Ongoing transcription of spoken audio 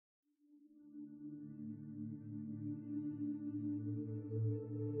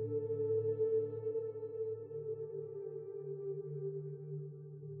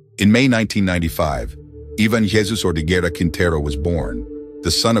In May 1995, Ivan Jesus Ortiguera Quintero was born, the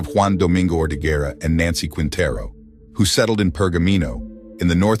son of Juan Domingo Ortiguera and Nancy Quintero, who settled in Pergamino, in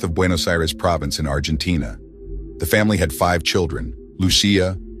the north of Buenos Aires province in Argentina. The family had 5 children: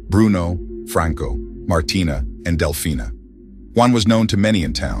 Lucia, Bruno, Franco, Martina, and Delfina. Juan was known to many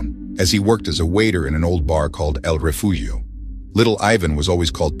in town, as he worked as a waiter in an old bar called El Refugio. Little Ivan was always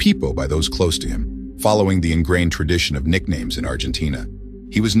called Pipo by those close to him, following the ingrained tradition of nicknames in Argentina.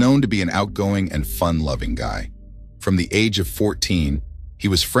 He was known to be an outgoing and fun-loving guy. From the age of 14, he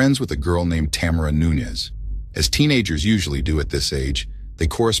was friends with a girl named Tamara Nunez. As teenagers usually do at this age, they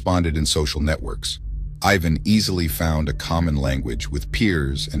corresponded in social networks. Ivan easily found a common language with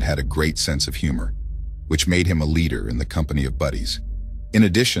peers and had a great sense of humor, which made him a leader in the company of buddies. In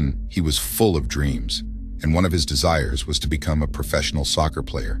addition, he was full of dreams, and one of his desires was to become a professional soccer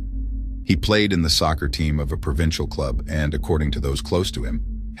player. He played in the soccer team of a provincial club and, according to those close to him,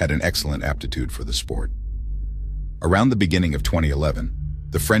 had an excellent aptitude for the sport. Around the beginning of 2011,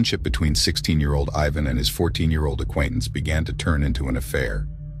 the friendship between 16-year-old Ivan and his 14-year-old acquaintance began to turn into an affair.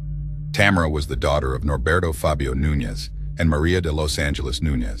 Tamara was the daughter of Norberto Fabio Nunez and Maria de Los Angeles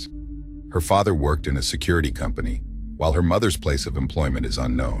Nunez. Her father worked in a security company, while her mother's place of employment is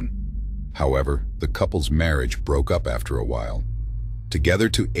unknown. However, the couple's marriage broke up after a while. Together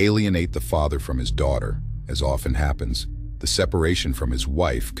to alienate the father from his daughter, as often happens, the separation from his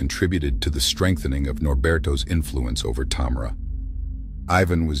wife contributed to the strengthening of Norberto's influence over Tamara.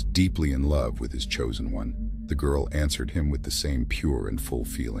 Ivan was deeply in love with his chosen one. The girl answered him with the same pure and full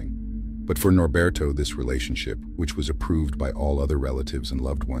feeling. But for Norberto, this relationship, which was approved by all other relatives and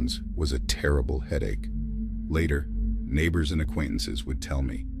loved ones, was a terrible headache. Later, neighbors and acquaintances would tell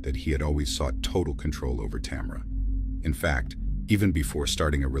me that he had always sought total control over Tamara. In fact, even before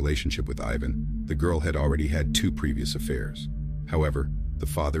starting a relationship with Ivan, the girl had already had 2 previous affairs. However, the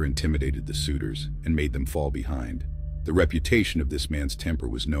father intimidated the suitors and made them fall behind. The reputation of this man's temper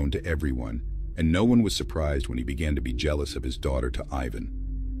was known to everyone, and no one was surprised when he began to be jealous of his daughter to Ivan.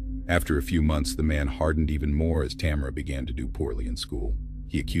 After a few months, the man hardened even more as Tamara began to do poorly in school.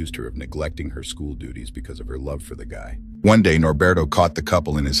 He accused her of neglecting her school duties because of her love for the guy. One day, Norberto caught the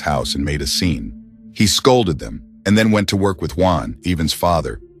couple in his house and made a scene. He scolded them, and then went to work with Juan, Ivan's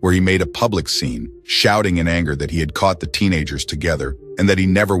father, where he made a public scene, shouting in anger that he had caught the teenagers together and that he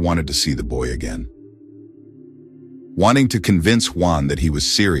never wanted to see the boy again. Wanting to convince Juan that he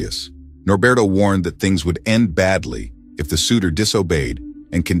was serious, Norberto warned that things would end badly if the suitor disobeyed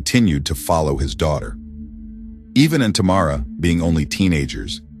and continued to follow his daughter. Ivan and Tamara, being only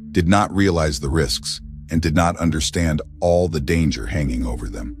teenagers, did not realize the risks and did not understand all the danger hanging over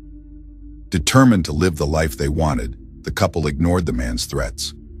them. Determined to live the life they wanted, the couple ignored the man's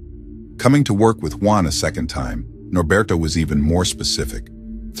threats. Coming to work with Juan a second time, Norberto was even more specific,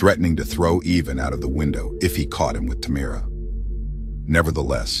 threatening to throw Ivan out of the window if he caught him with Tamara.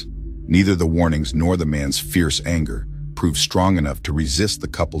 Nevertheless, neither the warnings nor the man's fierce anger proved strong enough to resist the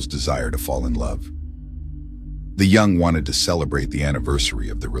couple's desire to fall in love. The young wanted to celebrate the anniversary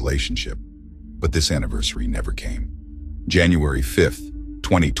of the relationship, but this anniversary never came. January 5th,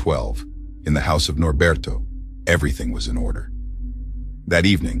 2012, in the house of Norberto, everything was in order. That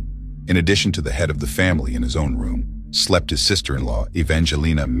evening, in addition to the head of the family in his own room, slept his sister-in-law,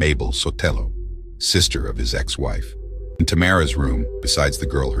 Evangelina Mabel Sotelo, sister of his ex-wife. In Tamara's room, besides the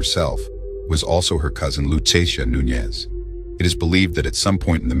girl herself, was also her cousin Lucesia Nunez. It is believed that at some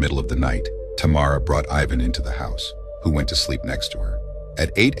point in the middle of the night, Tamara brought Ivan into the house, who went to sleep next to her.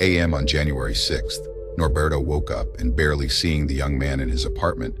 At 8 a.m. on January 6th, Norberto woke up and, barely seeing the young man in his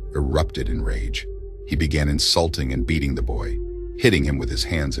apartment, erupted in rage. He began insulting and beating the boy, hitting him with his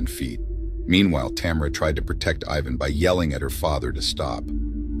hands and feet. Meanwhile, Tamara tried to protect Ivan by yelling at her father to stop.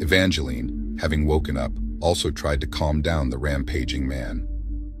 Evangeline, having woken up, also tried to calm down the rampaging man.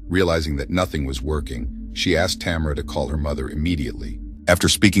 Realizing that nothing was working, she asked Tamara to call her mother immediately. After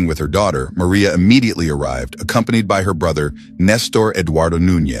speaking with her daughter, Maria immediately arrived, accompanied by her brother, Nestor Eduardo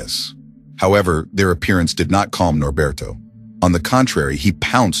Nunez. However, their appearance did not calm Norberto. On the contrary, he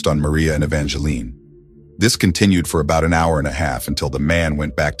pounced on Maria and Evangeline. This continued for about an hour and a half until the man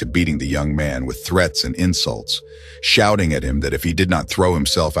went back to beating the young man with threats and insults, shouting at him that if he did not throw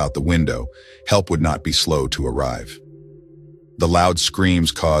himself out the window, help would not be slow to arrive. The loud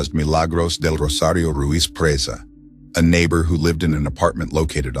screams caused Milagros del Rosario Ruiz Presa, a neighbor who lived in an apartment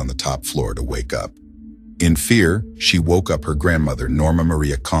located on the top floor, to wake up. In fear, she woke up her grandmother, Norma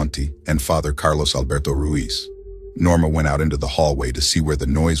Maria Conti, and father Carlos Alberto Ruiz. Norma went out into the hallway to see where the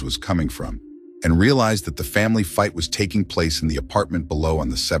noise was coming from, and realized that the family fight was taking place in the apartment below on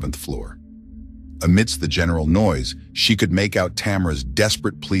the 7th floor. Amidst the general noise, she could make out Tamara's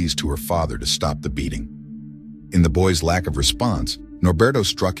desperate pleas to her father to stop the beating. In the boy's lack of response, Norberto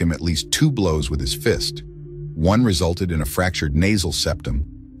struck him at least 2 blows with his fist. One resulted in a fractured nasal septum,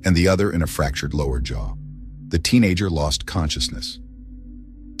 and the other in a fractured lower jaw. The teenager lost consciousness.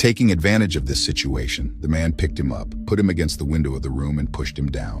 Taking advantage of this situation, the man picked him up, put him against the window of the room, and pushed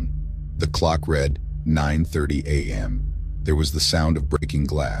him down. The clock read 9:30 a.m. There was the sound of breaking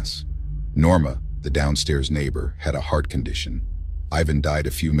glass. Norma, the downstairs neighbor, had a heart condition. Ivan died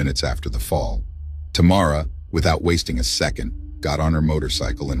a few minutes after the fall. Tamara, without wasting a second, got on her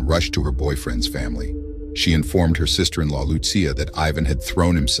motorcycle and rushed to her boyfriend's family. She informed her sister-in-law Lucia that Ivan had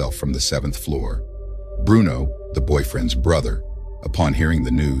thrown himself from the 7th floor. Bruno, the boyfriend's brother, upon hearing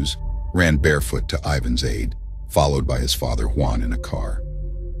the news, ran barefoot to Ivan's aid, followed by his father Juan in a car.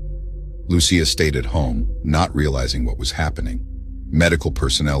 Lucia stayed at home, not realizing what was happening. Medical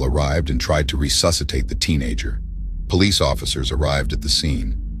personnel arrived and tried to resuscitate the teenager. Police officers arrived at the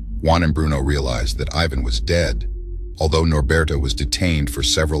scene. Juan and Bruno realized that Ivan was dead. Although Norberto was detained for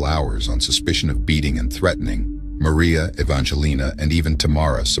several hours on suspicion of beating and threatening, Maria, Evangelina, and even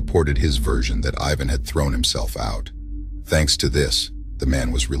Tamara supported his version that Ivan had thrown himself out. Thanks to this, the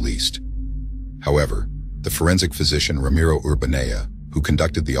man was released. However, the forensic physician Ramiro Urbanea, who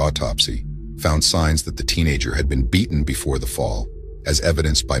conducted the autopsy, found signs that the teenager had been beaten before the fall, as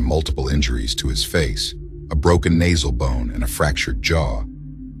evidenced by multiple injuries to his face, a broken nasal bone, and a fractured jaw.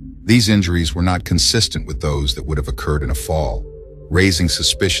 These injuries were not consistent with those that would have occurred in a fall, raising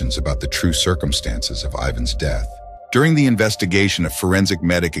suspicions about the true circumstances of Ivan's death. During the investigation, a forensic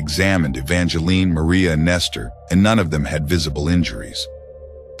medic examined Evangeline, Maria, and Nestor, and none of them had visible injuries.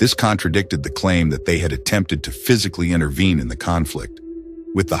 This contradicted the claim that they had attempted to physically intervene in the conflict.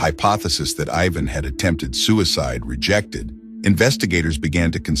 With the hypothesis that Ivan had attempted suicide rejected, investigators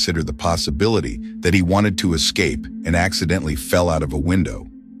began to consider the possibility that he wanted to escape and accidentally fell out of a window.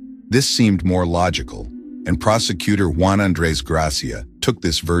 This seemed more logical, and prosecutor Juan Andrés Gracia took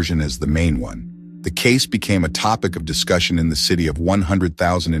this version as the main one. The case became a topic of discussion in the city of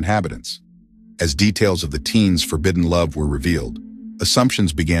 100,000 inhabitants. As details of the teen's forbidden love were revealed,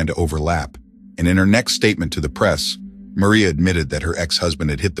 assumptions began to overlap, and in her next statement to the press, Maria admitted that her ex-husband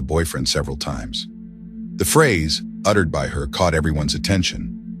had hit the boyfriend several times. The phrase, uttered by her, caught everyone's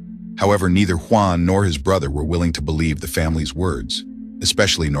attention. However, neither Juan nor his brother were willing to believe the family's words,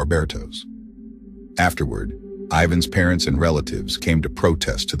 especially Norberto's. Afterward, Ivan's parents and relatives came to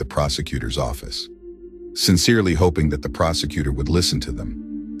protest to the prosecutor's office. Sincerely hoping that the prosecutor would listen to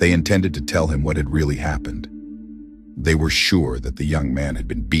them, they intended to tell him what had really happened. They were sure that the young man had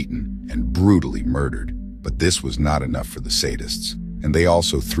been beaten and brutally murdered, but this was not enough for the sadists, and they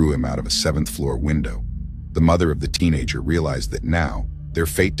also threw him out of a 7th-floor window. The mother of the teenager realized that now, their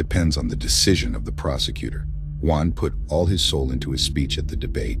fate depends on the decision of the prosecutor. Juan put all his soul into his speech at the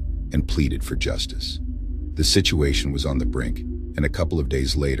debate and pleaded for justice. The situation was on the brink, and a couple of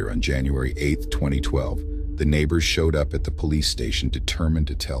days later, on January 8, 2012, the neighbors showed up at the police station determined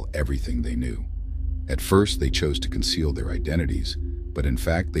to tell everything they knew. At first, they chose to conceal their identities, but in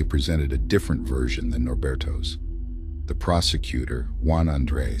fact, they presented a different version than Norberto's. The prosecutor, Juan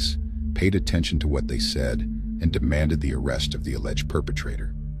Andrés, paid attention to what they said and demanded the arrest of the alleged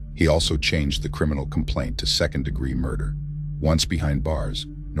perpetrator. He also changed the criminal complaint to second-degree murder. Once behind bars,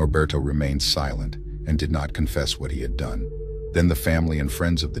 Norberto remained silent and did not confess what he had done. Then the family and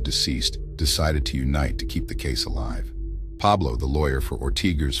friends of the deceased decided to unite to keep the case alive. Pablo, the lawyer for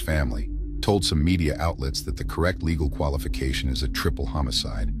Ortiga's family, told some media outlets that the correct legal qualification is a triple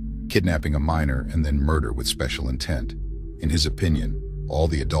homicide, kidnapping a minor and then murder with special intent. In his opinion, all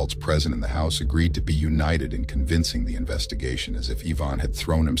the adults present in the house agreed to be united in convincing the investigation as if Ivan had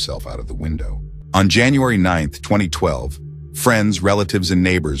thrown himself out of the window. On January 9, 2012, friends, relatives, and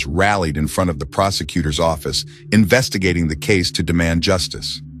neighbors rallied in front of the prosecutor's office, investigating the case to demand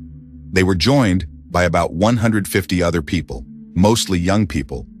justice. They were joined by about 150 other people, mostly young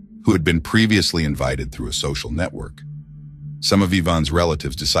people, who had been previously invited through a social network. Some of Ivan's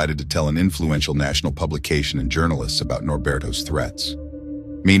relatives decided to tell an influential national publication and journalists about Norberto's threats.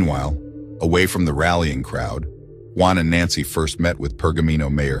 Meanwhile, away from the rallying crowd, Juan and Nancy first met with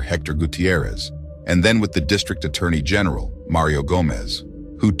Pergamino Mayor Hector Gutierrez, and then with the District Attorney General, Mario Gomez,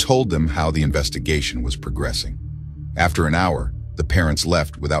 who told them how the investigation was progressing. After an hour, the parents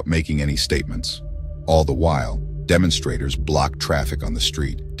left without making any statements. All the while, demonstrators blocked traffic on the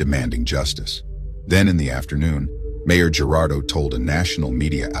street, demanding justice. Then in the afternoon, Mayor Gerardo told a national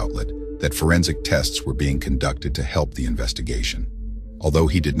media outlet that forensic tests were being conducted to help the investigation. Although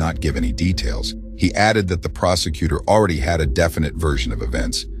he did not give any details, he added that the prosecutor already had a definite version of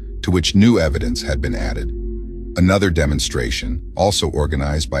events, to which new evidence had been added. Another demonstration, also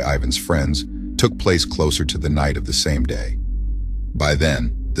organized by Ivan's friends, took place closer to the night of the same day. By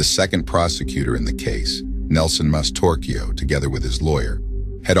then, the second prosecutor in the case, Nelson Mastorchio, together with his lawyer,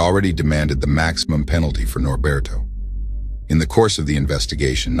 had already demanded the maximum penalty for Norberto. In the course of the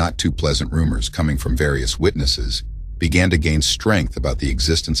investigation, not too pleasant rumors coming from various witnesses began to gain strength about the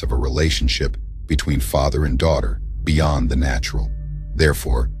existence of a relationship between father and daughter beyond the natural.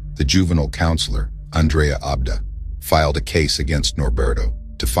 Therefore, the juvenile counselor, Andrea Abda, filed a case against Norberto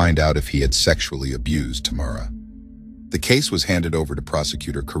to find out if he had sexually abused Tamara. The case was handed over to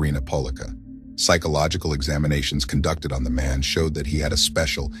prosecutor Karina Polica. Psychological examinations conducted on the man showed that he had a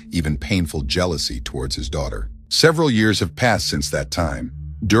special, even painful jealousy towards his daughter. Several years have passed since that time,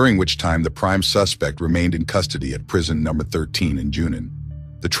 during which time the prime suspect remained in custody at prison number 13 in Junin.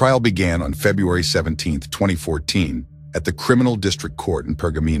 The trial began on February 17, 2014, at the Criminal District Court in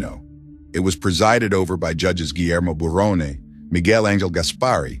Pergamino. It was presided over by judges Guillermo Burrone, Miguel Angel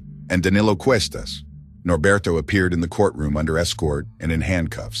Gaspari, and Danilo Cuestas. Norberto appeared in the courtroom under escort and in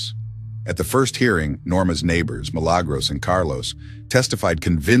handcuffs. At the first hearing, Norma's neighbors, Milagros and Carlos, testified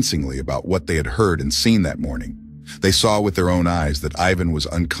convincingly about what they had heard and seen that morning. They saw with their own eyes that Ivan was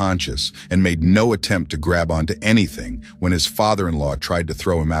unconscious and made no attempt to grab onto anything when his father-in-law tried to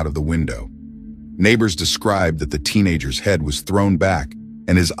throw him out of the window. Neighbors described that the teenager's head was thrown back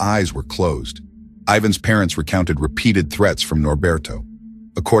and his eyes were closed. Ivan's parents recounted repeated threats from Norberto.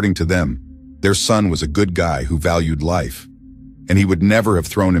 According to them, their son was a good guy who valued life, and he would never have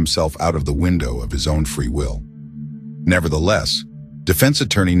thrown himself out of the window of his own free will. Nevertheless, defense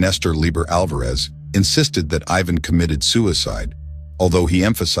attorney Nestor Lieber Alvarez insisted that Ivan committed suicide, although he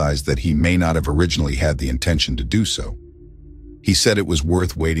emphasized that he may not have originally had the intention to do so. He said it was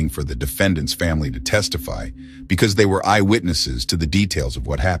worth waiting for the defendant's family to testify because they were eyewitnesses to the details of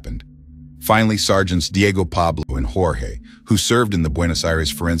what happened. Finally, Sergeants Diego Pablo and Jorge, who served in the Buenos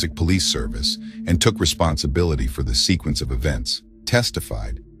Aires Forensic Police Service and took responsibility for the sequence of events,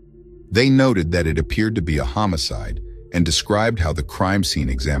 testified. They noted that it appeared to be a homicide and described how the crime scene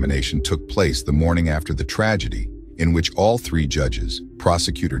examination took place the morning after the tragedy, in which all three judges,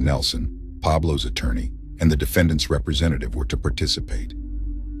 Prosecutor Nelson, Pablo's attorney, and the defendant's representative were to participate.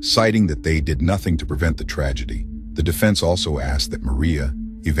 Citing that they did nothing to prevent the tragedy, the defense also asked that Maria,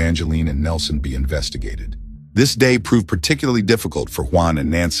 Evangeline, and Nelson be investigated. This day proved particularly difficult for Juan and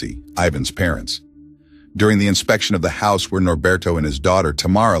Nancy, Ivan's parents. During the inspection of the house where Norberto and his daughter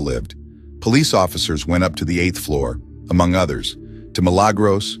Tamara lived, police officers went up to the 8th floor, among others, to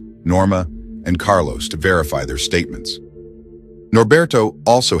Milagros, Norma, and Carlos to verify their statements. Norberto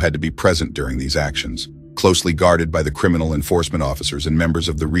also had to be present during these actions, closely guarded by the criminal enforcement officers and members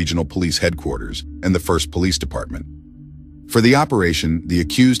of the regional police headquarters and the 1st Police Department. For the operation, the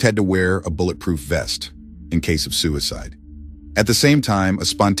accused had to wear a bulletproof vest in case of suicide. At the same time, a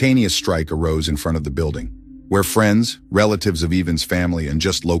spontaneous strike arose in front of the building, where friends, relatives of Ivan's family, and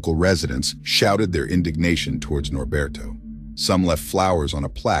just local residents shouted their indignation towards Norberto. Some left flowers on a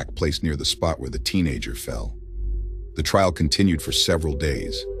plaque placed near the spot where the teenager fell. The trial continued for several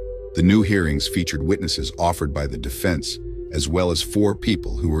days. The new hearings featured witnesses offered by the defense, as well as 4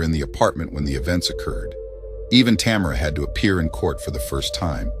 people who were in the apartment when the events occurred. Even Tamara had to appear in court for the first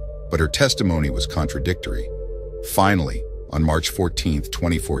time, but her testimony was contradictory. Finally, on March 14,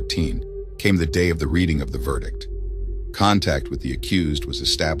 2014, came the day of the reading of the verdict. Contact with the accused was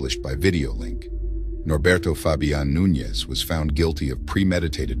established by video link. Norberto Fabian Núñez was found guilty of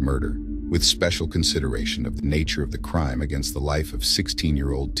premeditated murder, with special consideration of the nature of the crime against the life of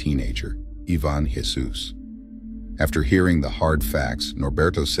 16-year-old teenager, Ivan Jesus. After hearing the hard facts,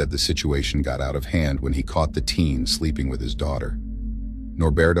 Norberto said the situation got out of hand when he caught the teen sleeping with his daughter.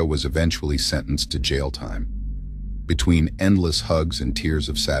 Norberto was eventually sentenced to jail time. Between endless hugs and tears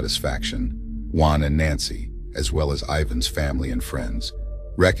of satisfaction, Juan and Nancy, as well as Ivan's family and friends,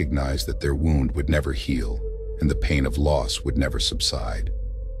 recognized that their wound would never heal and the pain of loss would never subside.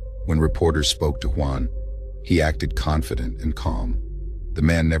 When reporters spoke to Juan, he acted confident and calm. The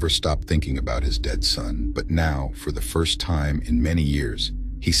man never stopped thinking about his dead son, but now, for the first time in many years,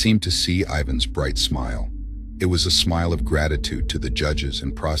 he seemed to see Ivan's bright smile. It was a smile of gratitude to the judges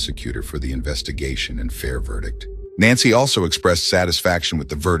and prosecutor for the investigation and fair verdict. Nancy also expressed satisfaction with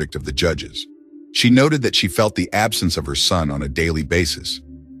the verdict of the judges. She noted that she felt the absence of her son on a daily basis,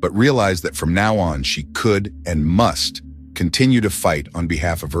 but realized that from now on she could and must continue to fight on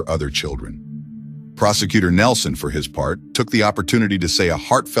behalf of her other children. Prosecutor Nelson, for his part, took the opportunity to say a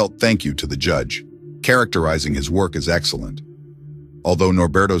heartfelt thank you to the judge, characterizing his work as excellent. Although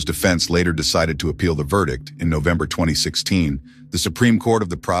Norberto's defense later decided to appeal the verdict, in November 2016, the Supreme Court of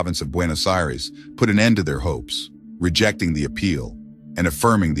the province of Buenos Aires put an end to their hopes, rejecting the appeal and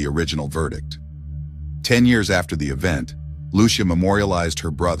affirming the original verdict. 10 years after the event, Lucia memorialized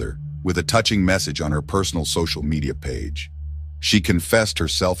her brother with a touching message on her personal social media page. She confessed her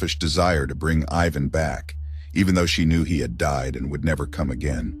selfish desire to bring Ivan back, even though she knew he had died and would never come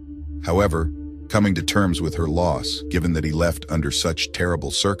again. However, coming to terms with her loss, given that he left under such terrible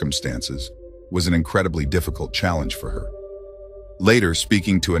circumstances, was an incredibly difficult challenge for her. Later,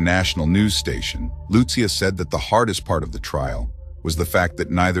 speaking to a national news station, Lucia said that the hardest part of the trial was the fact that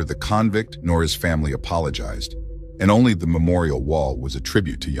neither the convict nor his family apologized, and only the memorial wall was a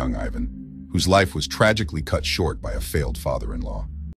tribute to young Ivan, whose life was tragically cut short by a failed father-in-law.